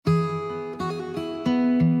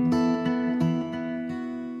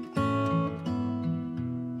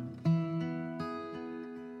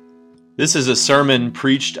This is a sermon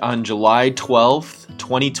preached on July 12th,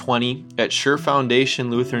 2020 at Sure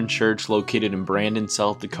Foundation Lutheran Church located in Brandon,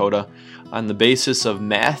 South Dakota on the basis of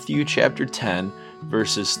Matthew chapter 10,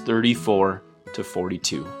 verses 34 to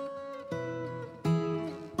 42.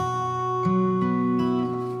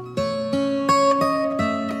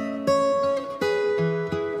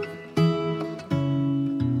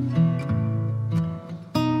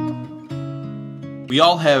 We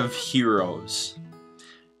all have heroes.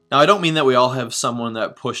 Now, I don't mean that we all have someone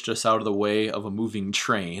that pushed us out of the way of a moving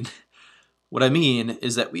train. What I mean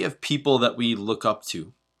is that we have people that we look up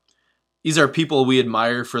to. These are people we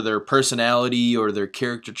admire for their personality or their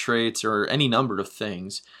character traits or any number of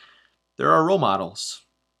things. They're our role models,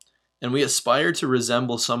 and we aspire to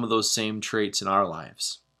resemble some of those same traits in our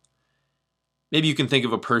lives. Maybe you can think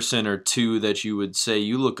of a person or two that you would say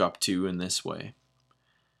you look up to in this way.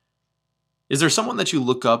 Is there someone that you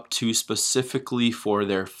look up to specifically for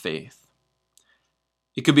their faith?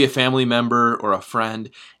 It could be a family member or a friend.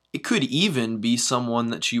 It could even be someone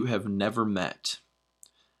that you have never met.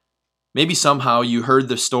 Maybe somehow you heard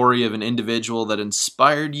the story of an individual that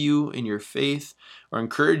inspired you in your faith or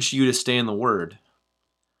encouraged you to stay in the Word.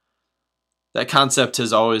 That concept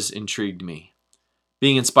has always intrigued me,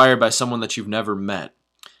 being inspired by someone that you've never met.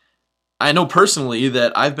 I know personally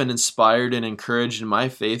that I've been inspired and encouraged in my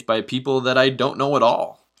faith by people that I don't know at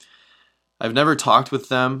all. I've never talked with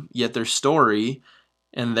them, yet their story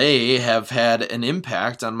and they have had an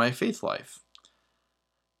impact on my faith life.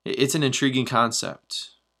 It's an intriguing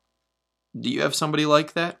concept. Do you have somebody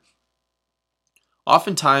like that?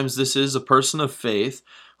 Oftentimes, this is a person of faith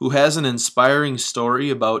who has an inspiring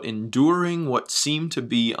story about enduring what seemed to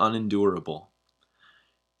be unendurable.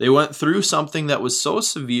 They went through something that was so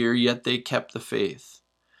severe, yet they kept the faith.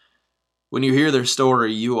 When you hear their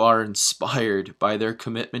story, you are inspired by their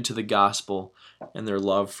commitment to the gospel and their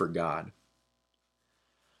love for God.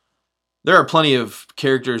 There are plenty of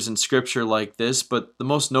characters in Scripture like this, but the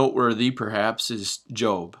most noteworthy, perhaps, is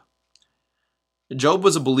Job. Job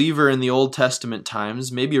was a believer in the Old Testament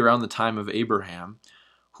times, maybe around the time of Abraham,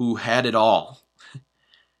 who had it all.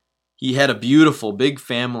 He had a beautiful, big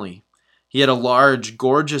family. He had a large,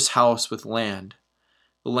 gorgeous house with land.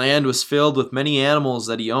 The land was filled with many animals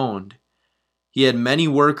that he owned. He had many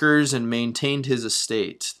workers and maintained his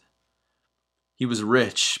estate. He was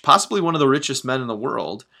rich, possibly one of the richest men in the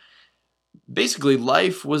world. Basically,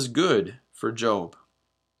 life was good for Job.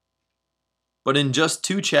 But in just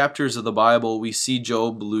 2 chapters of the Bible, we see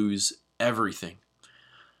Job lose everything.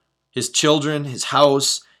 His children, his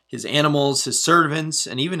house, his animals, his servants,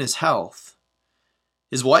 and even his health.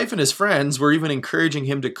 His wife and his friends were even encouraging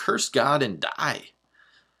him to curse God and die.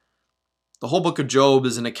 The whole book of Job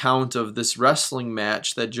is an account of this wrestling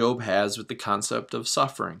match that Job has with the concept of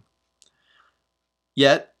suffering.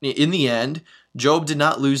 Yet, in the end, Job did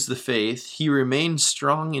not lose the faith. He remained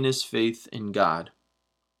strong in his faith in God.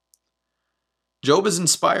 Job is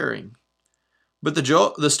inspiring, but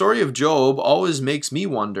the story of Job always makes me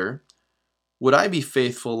wonder, would I be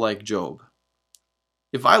faithful like Job?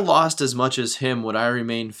 If I lost as much as him, would I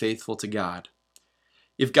remain faithful to God?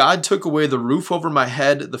 If God took away the roof over my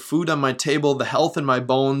head, the food on my table, the health in my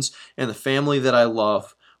bones, and the family that I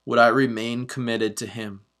love, would I remain committed to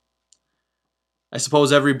him? I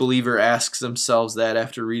suppose every believer asks themselves that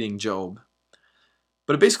after reading Job.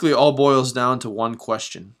 But it basically all boils down to one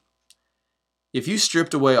question. If you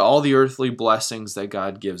stripped away all the earthly blessings that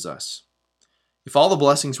God gives us, if all the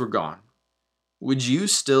blessings were gone, would you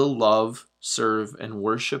still love, serve, and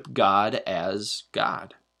worship God as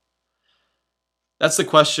God? That's the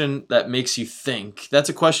question that makes you think. That's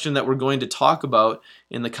a question that we're going to talk about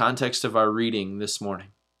in the context of our reading this morning.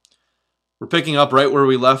 We're picking up right where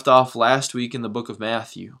we left off last week in the book of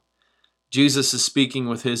Matthew. Jesus is speaking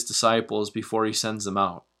with his disciples before he sends them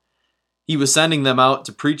out. He was sending them out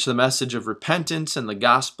to preach the message of repentance and the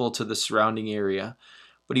gospel to the surrounding area,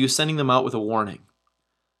 but he was sending them out with a warning.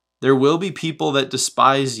 There will be people that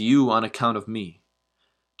despise you on account of me.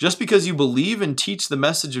 Just because you believe and teach the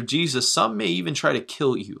message of Jesus, some may even try to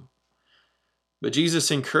kill you. But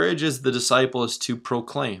Jesus encourages the disciples to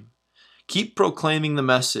proclaim. Keep proclaiming the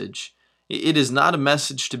message. It is not a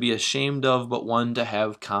message to be ashamed of, but one to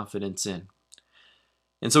have confidence in.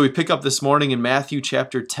 And so we pick up this morning in Matthew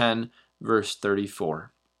chapter 10, verse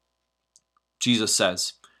 34. Jesus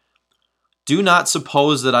says, "Do not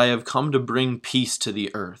suppose that I have come to bring peace to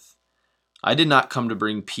the earth. I did not come to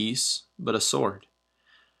bring peace, but a sword.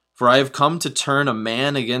 For I have come to turn a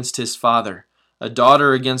man against his father, a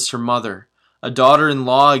daughter against her mother, a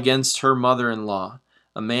daughter-in-law against her mother-in-law.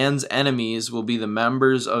 A man's enemies will be the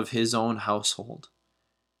members of his own household.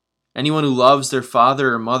 Anyone who loves their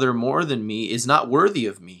father or mother more than me is not worthy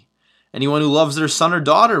of me. Anyone who loves their son or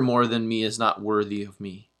daughter more than me is not worthy of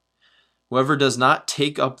me. Whoever does not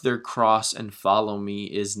take up their cross and follow me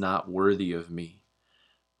is not worthy of me.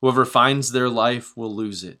 Whoever finds their life will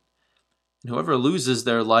lose it, and whoever loses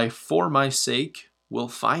their life for my sake will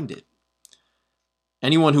find it.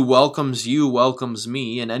 Anyone who welcomes you welcomes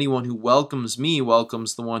me, and anyone who welcomes me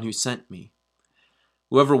welcomes the one who sent me.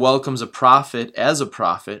 Whoever welcomes a prophet as a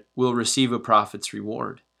prophet will receive a prophet's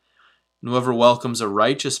reward. And whoever welcomes a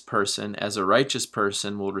righteous person as a righteous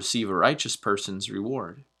person will receive a righteous person's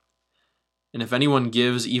reward. And if anyone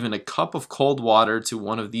gives even a cup of cold water to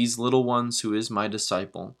one of these little ones who is my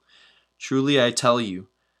disciple, truly I tell you,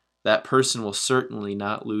 that person will certainly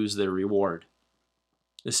not lose their reward.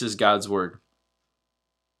 This is God's word.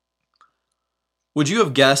 Would you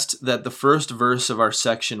have guessed that the first verse of our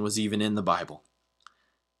section was even in the Bible?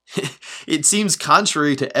 It seems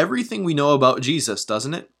contrary to everything we know about Jesus,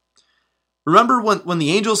 doesn't it? Remember when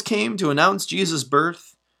the angels came to announce Jesus'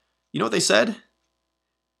 birth? You know what they said?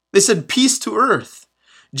 They said, "Peace to earth."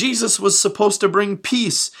 Jesus was supposed to bring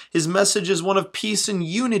peace. His message is one of peace and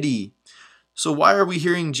unity. So why are we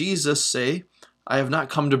hearing Jesus say, "I have not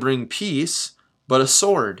come to bring peace, but a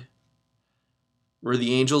sword"? Were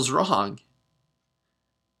the angels wrong?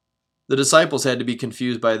 The disciples had to be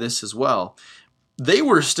confused by this as well. They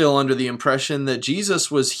were still under the impression that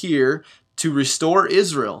Jesus was here to restore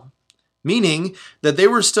Israel, meaning that they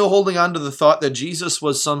were still holding on to the thought that Jesus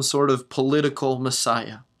was some sort of political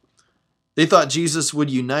Messiah. They thought Jesus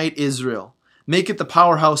would unite Israel, make it the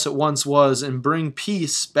powerhouse it once was, and bring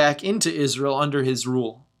peace back into Israel under his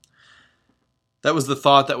rule. That was the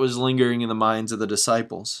thought that was lingering in the minds of the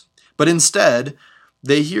disciples. But instead,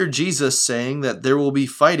 they hear Jesus saying that there will be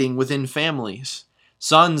fighting within families.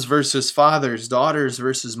 Sons versus fathers, daughters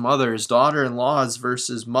versus mothers, daughter-in-laws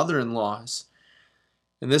versus mother-in-laws.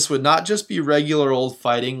 And this would not just be regular old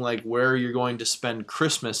fighting like where you're going to spend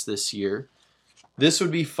Christmas this year. This would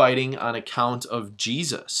be fighting on account of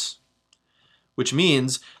Jesus, which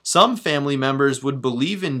means some family members would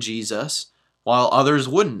believe in Jesus while others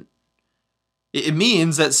wouldn't. It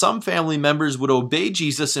means that some family members would obey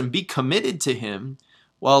Jesus and be committed to him,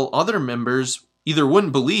 while other members either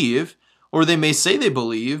wouldn't believe, or they may say they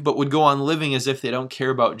believe, but would go on living as if they don't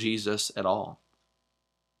care about Jesus at all.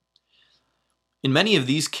 In many of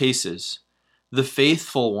these cases, the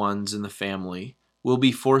faithful ones in the family will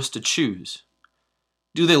be forced to choose.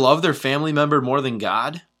 Do they love their family member more than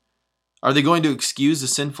God? Are they going to excuse a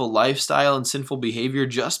sinful lifestyle and sinful behavior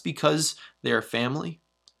just because they are family?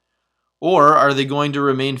 Or are they going to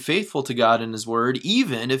remain faithful to God and his word,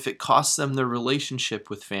 even if it costs them their relationship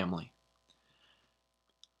with family?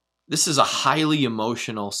 This is a highly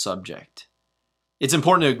emotional subject. It's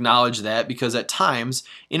important to acknowledge that because at times,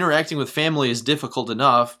 interacting with family is difficult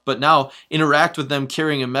enough, but now interact with them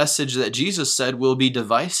carrying a message that Jesus said will be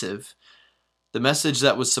divisive. The message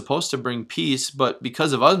that was supposed to bring peace, but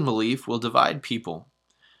because of unbelief, will divide people.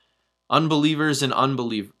 Believers and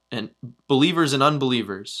unbelievers,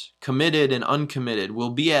 committed and uncommitted,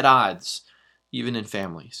 will be at odds, even in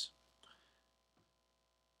families.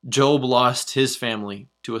 Job lost his family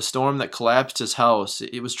to a storm that collapsed his house.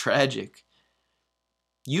 It was tragic.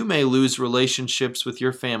 You may lose relationships with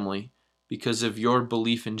your family because of your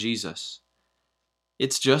belief in Jesus.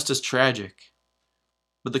 It's just as tragic.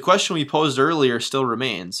 But the question we posed earlier still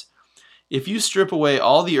remains. If you strip away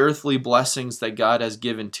all the earthly blessings that God has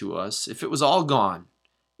given to us, if it was all gone,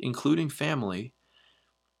 including family,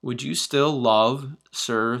 would you still love,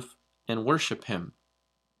 serve, and worship him?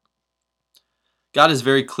 God is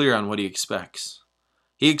very clear on what he expects.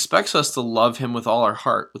 He expects us to love him with all our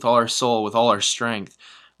heart, with all our soul, with all our strength.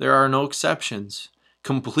 There are no exceptions.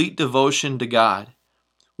 Complete devotion to God,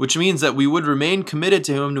 which means that we would remain committed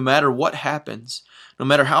to him no matter what happens, no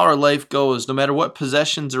matter how our life goes, no matter what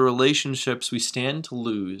possessions or relationships we stand to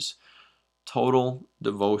lose. Total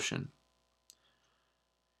devotion.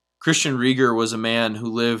 Christian Rieger was a man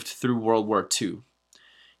who lived through World War II.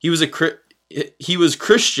 He was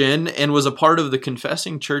Christian and was a part of the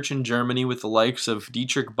Confessing Church in Germany with the likes of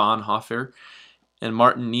Dietrich Bonhoeffer and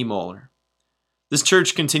Martin Niemöller. This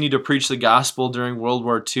church continued to preach the gospel during World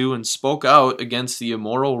War II and spoke out against the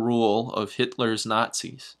immoral rule of Hitler's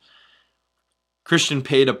Nazis. Christian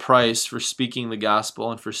paid a price for speaking the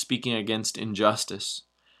gospel and for speaking against injustice.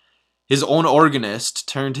 His own organist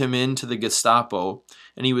turned him in to the Gestapo,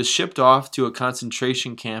 and he was shipped off to a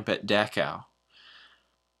concentration camp at Dachau.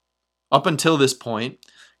 Up until this point,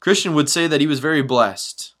 Christian would say that he was very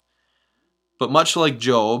blessed. But much like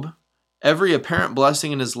Job, every apparent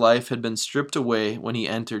blessing in his life had been stripped away when he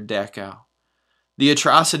entered Dachau. The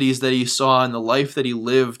atrocities that he saw and the life that he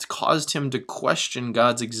lived caused him to question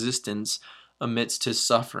God's existence amidst his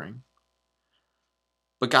suffering.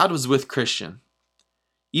 But God was with Christian.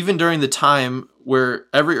 Even during the time where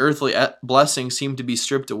every earthly blessing seemed to be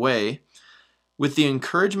stripped away, with the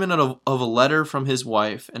encouragement of a letter from his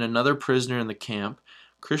wife and another prisoner in the camp,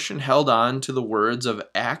 Christian held on to the words of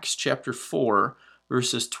Acts chapter 4,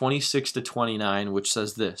 verses 26 to 29, which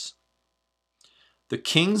says this: "The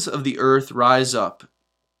kings of the earth rise up,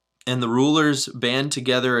 and the rulers band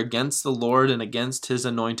together against the Lord and against his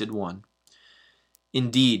anointed one.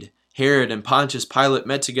 Indeed, Herod and Pontius Pilate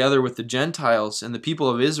met together with the Gentiles and the people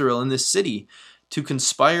of Israel in this city to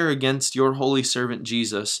conspire against your holy servant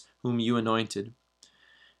Jesus, whom you anointed.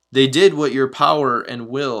 They did what your power and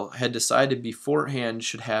will had decided beforehand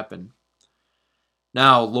should happen.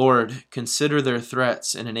 Now, Lord, consider their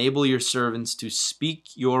threats and enable your servants to speak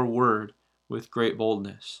your word with great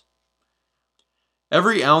boldness."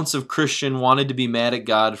 Every ounce of Christian wanted to be mad at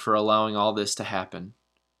God for allowing all this to happen.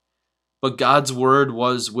 But God's word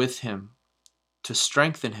was with him to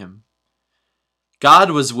strengthen him.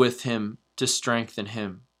 God was with him to strengthen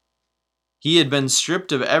him. He had been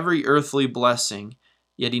stripped of every earthly blessing,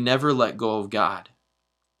 yet he never let go of God.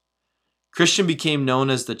 Christian became known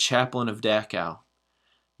as the chaplain of Dachau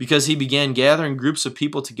because he began gathering groups of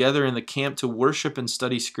people together in the camp to worship and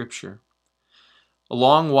study Scripture. A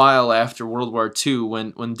long while after World War II,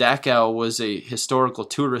 when Dachau was a historical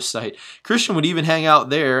tourist site, Christian would even hang out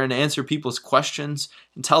there and answer people's questions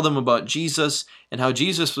and tell them about Jesus and how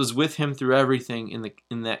Jesus was with him through everything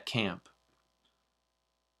in that camp.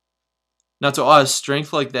 Now to us,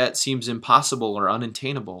 strength like that seems impossible or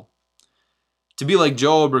unattainable. To be like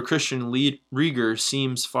Job or Christian Rieger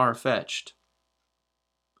seems far-fetched.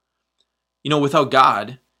 Without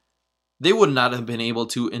God, they would not have been able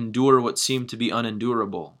to endure what seemed to be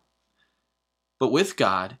unendurable. But with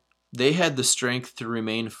God, they had the strength to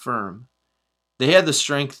remain firm. They had the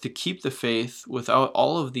strength to keep the faith without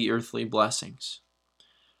all of the earthly blessings.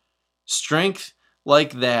 Strength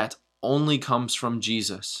like that only comes from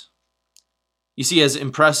Jesus. You see, as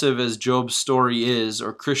impressive as Job's story is,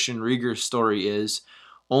 or Christian Rieger's story is,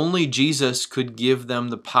 only Jesus could give them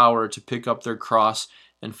the power to pick up their cross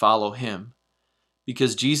and follow him,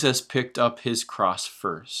 because Jesus picked up his cross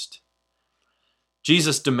first.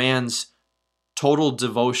 Jesus demands total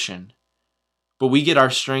devotion, but we get our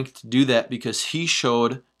strength to do that because he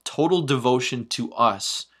showed total devotion to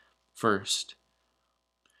us first.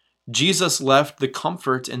 Jesus left the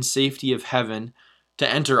comfort and safety of heaven to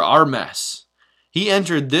enter our mess. He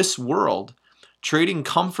entered this world, trading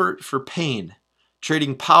comfort for pain,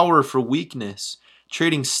 trading power for weakness,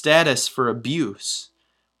 trading status for abuse.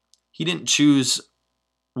 We didn't choose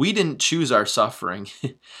our suffering.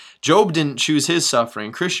 Job didn't choose his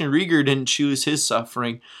suffering. Christian Rieger didn't choose his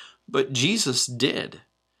suffering, but Jesus did.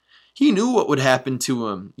 He knew what would happen to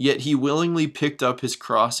him, yet he willingly picked up his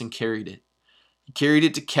cross and carried it. He carried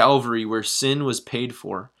it to Calvary where sin was paid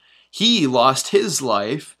for. He lost his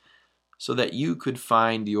life so that you could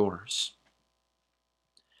find yours.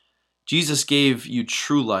 Jesus gave you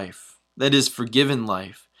true life, that is, forgiven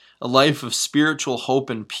life, a life of spiritual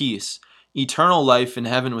hope and peace, eternal life in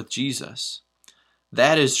heaven with Jesus.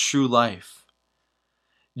 That is true life.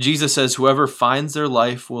 Jesus says, "Whoever finds their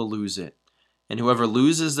life will lose it, and whoever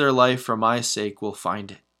loses their life for my sake will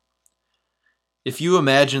find it." If you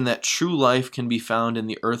imagine that true life can be found in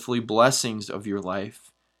the earthly blessings of your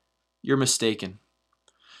life, you're mistaken.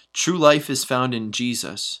 True life is found in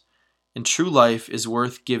Jesus, and true life is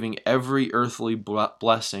worth giving every earthly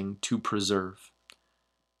blessing to preserve.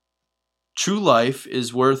 True life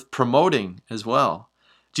is worth promoting as well.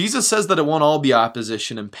 Jesus says that it won't all be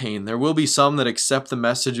opposition and pain. There will be some that accept the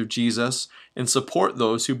message of Jesus and support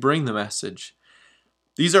those who bring the message.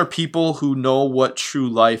 These are people who know what true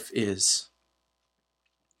life is.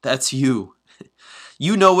 That's you.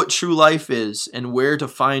 You know what true life is and where to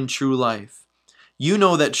find true life. You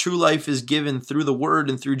know that true life is given through the Word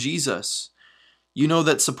and through Jesus. You know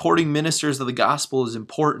that supporting ministers of the gospel is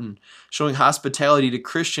important. Showing hospitality to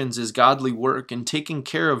Christians is godly work, and taking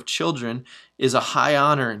care of children is a high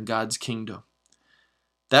honor in God's kingdom.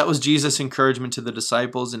 That was Jesus' encouragement to the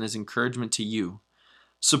disciples and his encouragement to you.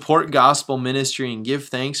 Support gospel ministry and give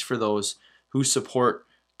thanks for those who support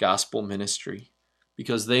gospel ministry,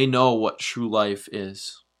 because they know what true life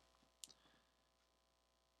is.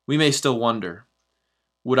 We may still wonder,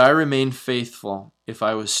 would I remain faithful if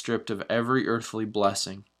I was stripped of every earthly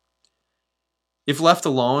blessing? If left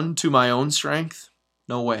alone to my own strength,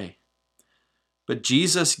 no way. But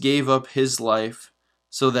Jesus gave up his life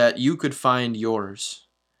so that you could find yours.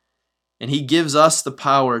 And he gives us the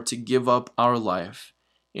power to give up our life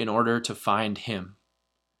in order to find him.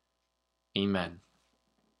 Amen.